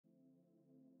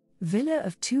Villa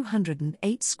of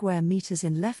 208 square meters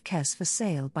in Lefkes for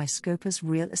sale by Scopas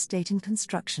Real Estate and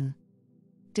Construction.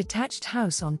 Detached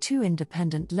house on 2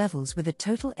 independent levels with a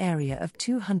total area of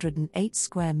 208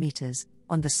 square meters,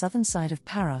 on the southern side of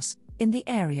Paros, in the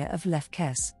area of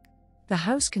Lefkes. The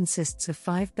house consists of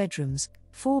 5 bedrooms,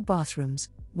 4 bathrooms,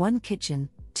 1 kitchen,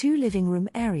 2 living room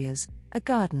areas, a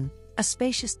garden, a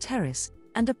spacious terrace,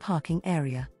 and a parking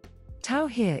area.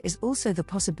 Here is also the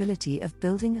possibility of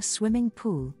building a swimming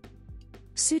pool.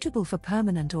 Suitable for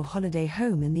permanent or holiday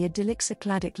home in the idyllic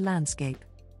Cycladic landscape.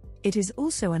 It is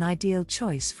also an ideal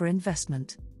choice for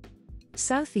investment.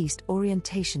 Southeast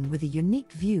orientation with a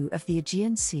unique view of the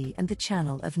Aegean Sea and the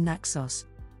channel of Naxos.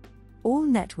 All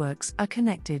networks are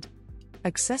connected.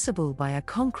 Accessible by a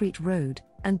concrete road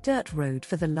and dirt road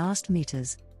for the last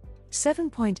meters.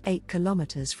 7.8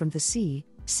 kilometers from the sea,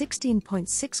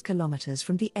 16.6 kilometers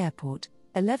from the airport,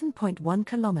 11.1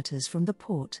 kilometers from the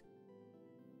port.